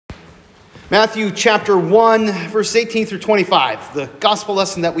Matthew chapter 1, verse 18 through 25, the gospel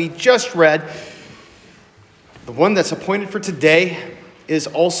lesson that we just read, the one that's appointed for today is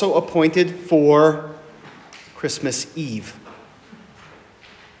also appointed for Christmas Eve.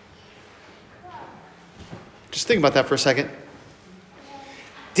 Just think about that for a second.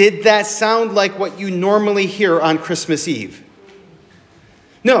 Did that sound like what you normally hear on Christmas Eve?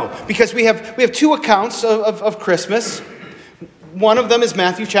 No, because we have two accounts of Christmas. One of them is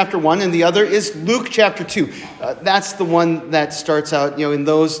Matthew chapter 1, and the other is Luke chapter 2. That's the one that starts out, in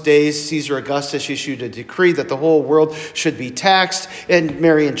those days, Caesar Augustus issued a decree that the whole world should be taxed. And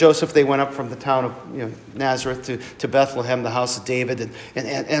Mary and Joseph, they went up from the town of Nazareth to Bethlehem, the house of David,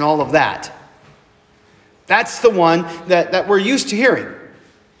 and all of that. That's the one that we're used to hearing.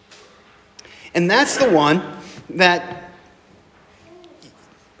 And that's the one that,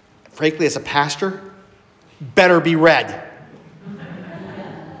 frankly, as a pastor, better be read.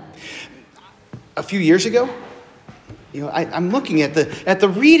 A few years ago, I'm looking at the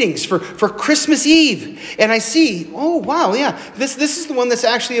readings for Christmas Eve, and I see, oh wow, yeah, this is the one that's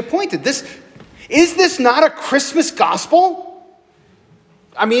actually appointed. Is this not a Christmas gospel?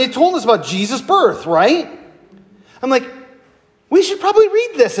 I mean, it told us about Jesus' birth, right? I'm like, we should probably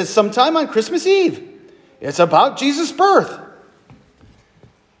read this at some time on Christmas Eve. It's about Jesus' birth.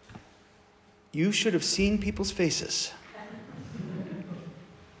 You should have seen people's faces.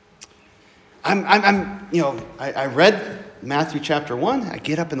 I read Matthew chapter 1. I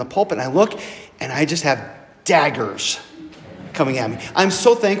get up in the pulpit and I look, and I just have daggers coming at me. I'm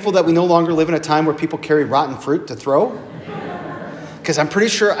so thankful that we no longer live in a time where people carry rotten fruit to throw, because I'm pretty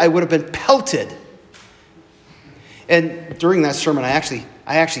sure I would have been pelted. And during that sermon, I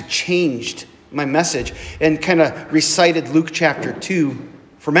actually changed my message and kind of recited Luke chapter 2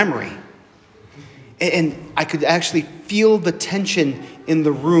 for memory. And I could actually feel the tension in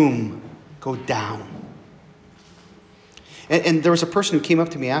the room go down. And there was a person who came up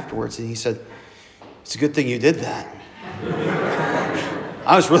to me afterwards and he said, "It's a good thing you did that.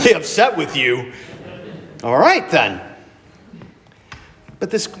 I was really upset with you." All right, then.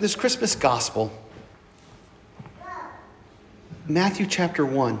 But this Christmas gospel, Matthew chapter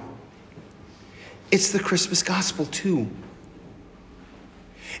 1, it's the Christmas gospel too.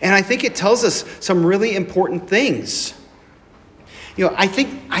 And I think it tells us some really important things. I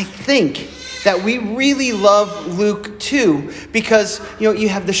think that we really love Luke 2 because, you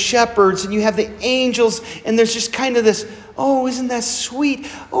have the shepherds and you have the angels, and there's just kind of this, oh, isn't that sweet?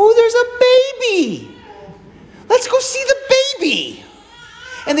 Oh, there's a baby. Let's go see the baby.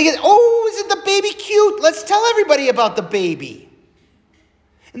 And they get, oh, isn't the baby cute? Let's tell everybody about the baby.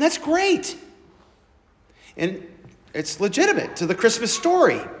 And that's great. And it's legitimate to the Christmas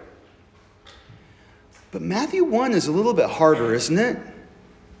story. But Matthew 1 is a little bit harder, isn't it?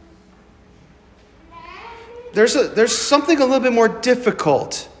 There's something a little bit more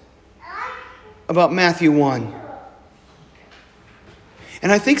difficult about Matthew 1.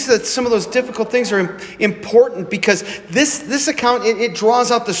 And I think that some of those difficult things are important because this account, it draws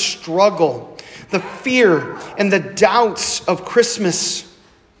out the struggle, the fear, and the doubts of Christmas.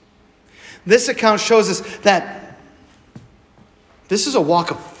 This account shows us that this is a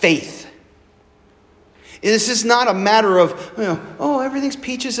walk of faith. This is not a matter of, everything's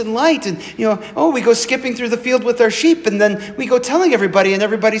peaches and light. And, we go skipping through the field with our sheep and then we go telling everybody and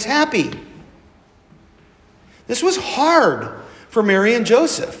everybody's happy. This was hard for Mary and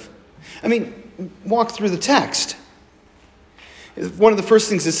Joseph. I mean, walk through the text. One of the first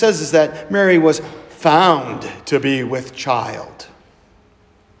things it says is that Mary was found to be with child.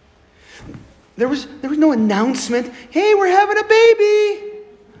 There was no announcement. Hey, we're having a baby.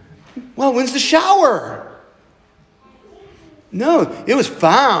 Well, when's the shower? No, it was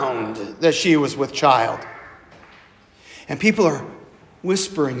found that she was with child. And people are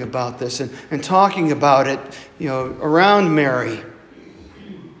whispering about this and talking about it, around Mary.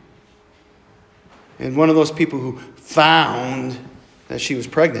 And one of those people who found that she was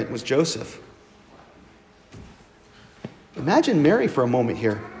pregnant was Joseph. Imagine Mary for a moment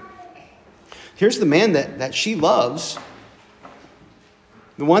here. Here's the man that she loves.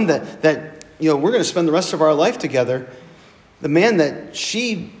 The one that we're going to spend the rest of our life together. The man that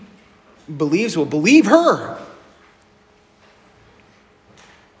she believes will believe her.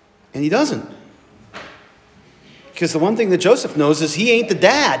 And he doesn't. Because the one thing that Joseph knows is he ain't the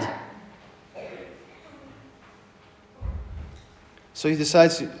dad. So he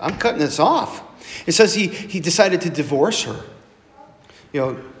decides, I'm cutting this off. It says he decided to divorce her.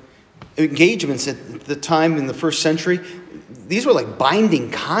 Engagements at the time in the first century, these were like binding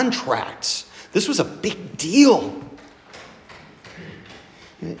contracts. This was a big deal.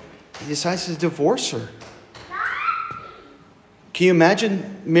 he decides to divorce her. Can you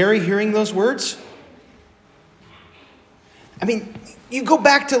imagine Mary hearing those words? I mean, you go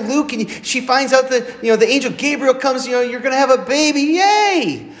back to Luke and she finds out that, the angel Gabriel comes, you're going to have a baby.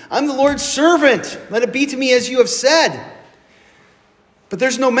 Yay! I'm the Lord's servant. Let it be to me as you have said. But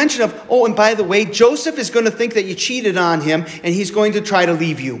there's no mention of, and by the way, Joseph is going to think that you cheated on him and he's going to try to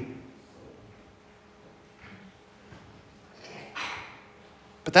leave you.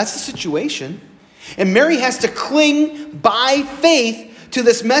 But that's the situation. And Mary has to cling by faith to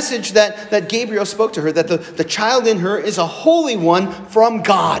this message that Gabriel spoke to her, that the child in her is a holy one from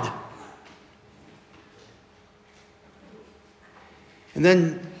God. And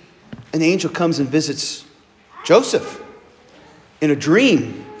then an angel comes and visits Joseph in a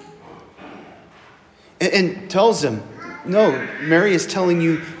dream and tells him, no, Mary is telling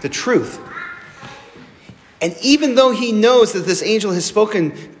you the truth. And even though he knows that this angel has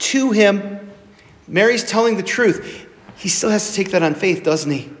spoken to him, Mary's telling the truth, he still has to take that on faith,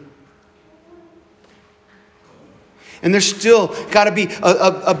 doesn't he? And there's still got to be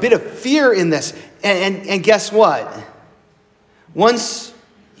a bit of fear in this. And guess what? Once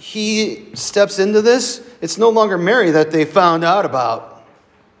he steps into this, it's no longer Mary that they found out about.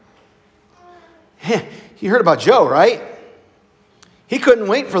 You heard about Joe, right? He couldn't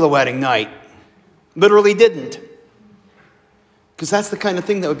wait for the wedding night. Literally didn't. Because that's the kind of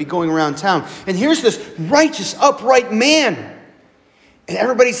thing that would be going around town. And here's this righteous, upright man. And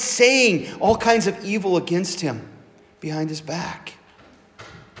everybody's saying all kinds of evil against him behind his back.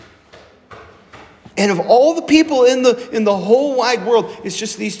 And of all the people in the whole wide world, it's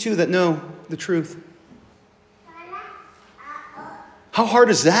just these two that know the truth. How hard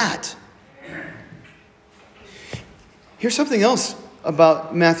is that? Here's something else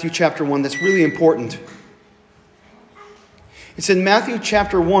about Matthew chapter 1 that's really important. It's in Matthew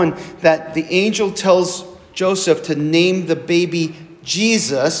chapter 1 that the angel tells Joseph to name the baby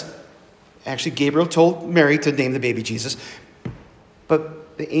Jesus. Actually, Gabriel told Mary to name the baby Jesus.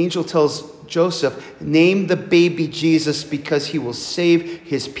 But the angel tells Joseph, name the baby Jesus because he will save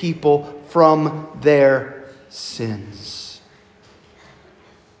his people from their sins.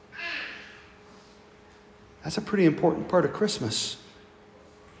 That's a pretty important part of Christmas.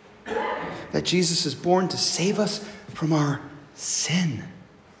 That Jesus is born to save us from our sin.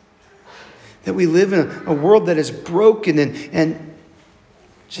 That we live in a world that is broken and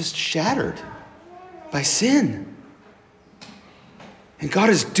just shattered by sin. And God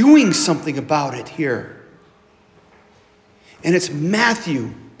is doing something about it here. And it's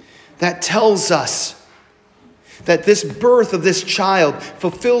Matthew that tells us that this birth of this child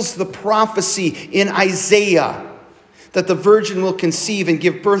fulfills the prophecy in Isaiah that the virgin will conceive and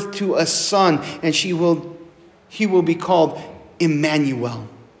give birth to a son, and he will be called Emmanuel,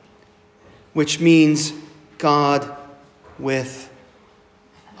 which means God with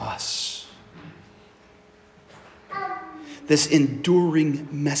us. This enduring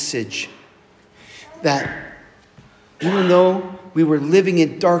message that even though we were living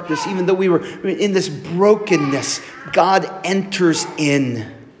in darkness, even though we were in this brokenness, God enters in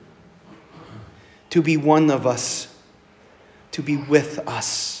to be one of us, to be with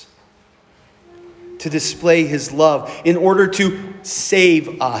us, to display his love in order to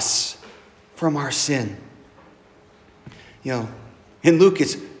save us from our sin. In Luke,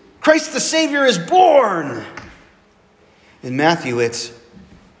 it's Christ the Savior is born. In Matthew, it's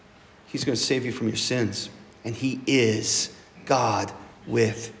he's going to save you from your sins. And he is God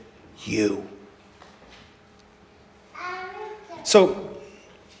with you. So,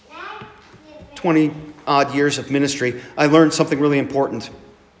 20 odd years of ministry, I learned something really important.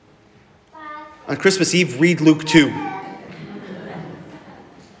 On Christmas Eve, read Luke 2. And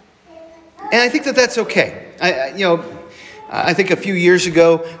I think that that's okay. I think a few years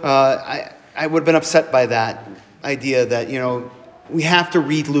ago, I would have been upset by that idea that, we have to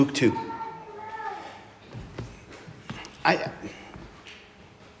read Luke 2. I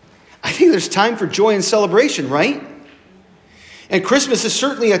think there's time for joy and celebration, right? And Christmas is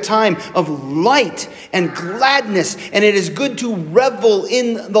certainly a time of light and gladness, and it is good to revel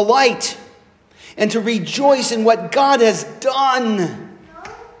in the light and to rejoice in what God has done.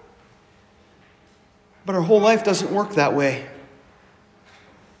 But our whole life doesn't work that way.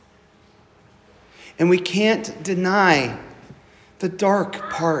 And we can't deny the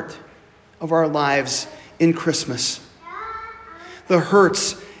dark part of our lives in Christmas. The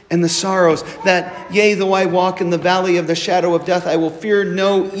hurts and the sorrows that, yea, though I walk in the valley of the shadow of death, I will fear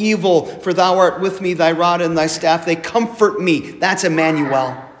no evil, for thou art with me, thy rod and thy staff, they comfort me. That's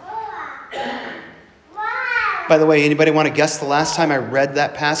Emmanuel. By the way, anybody want to guess the last time I read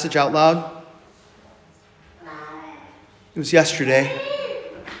that passage out loud? It was yesterday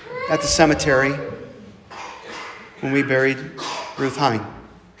at the cemetery when we buried Ruth Hine.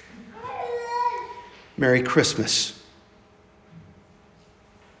 Merry Christmas.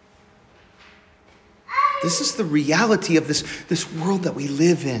 This is the reality of this world that we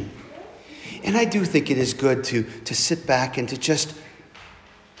live in. And I do think it is good to sit back and to just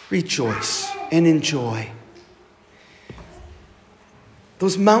rejoice and enjoy.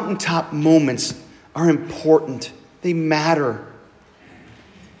 Those mountaintop moments are important. They matter.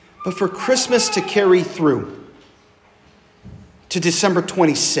 But for Christmas to carry through to December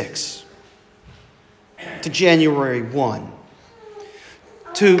 26, to January 1,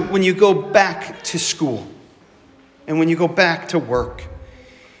 to when you go back to school, and when you go back to work,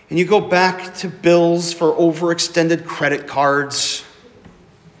 and you go back to bills for overextended credit cards,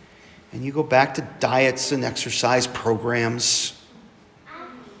 and you go back to diets and exercise programs,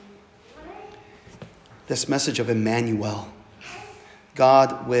 this message of Emmanuel,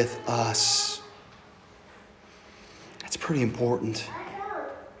 God with us, that's pretty important.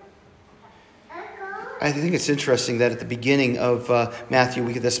 I think it's interesting that at the beginning of Matthew,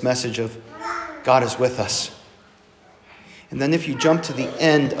 we get this message of God is with us. And then if you jump to the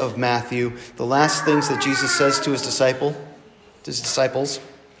end of Matthew, the last things that Jesus says to his disciples,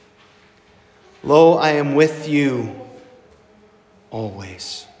 "Lo, I am with you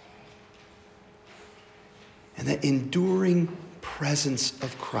always." And the enduring presence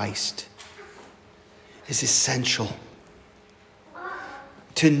of Christ is essential.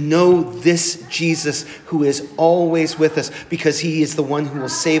 To know this Jesus who is always with us because he is the one who will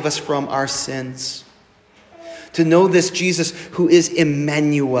save us from our sins. To know this Jesus who is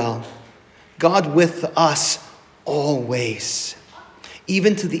Emmanuel, God with us always,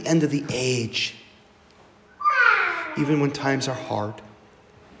 even to the end of the age, even when times are hard.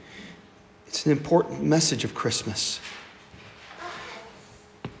 It's an important message of Christmas.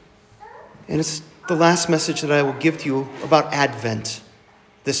 And it's the last message that I will give to you about Advent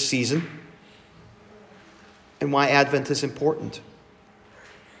this season and why Advent is important.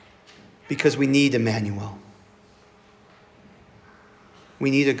 Because we need Emmanuel.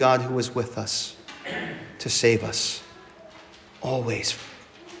 We need a God who is with us to save us always,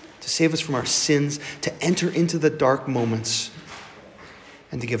 to save us from our sins, to enter into the dark moments,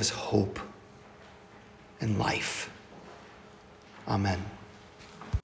 and to give us hope and life. Amen.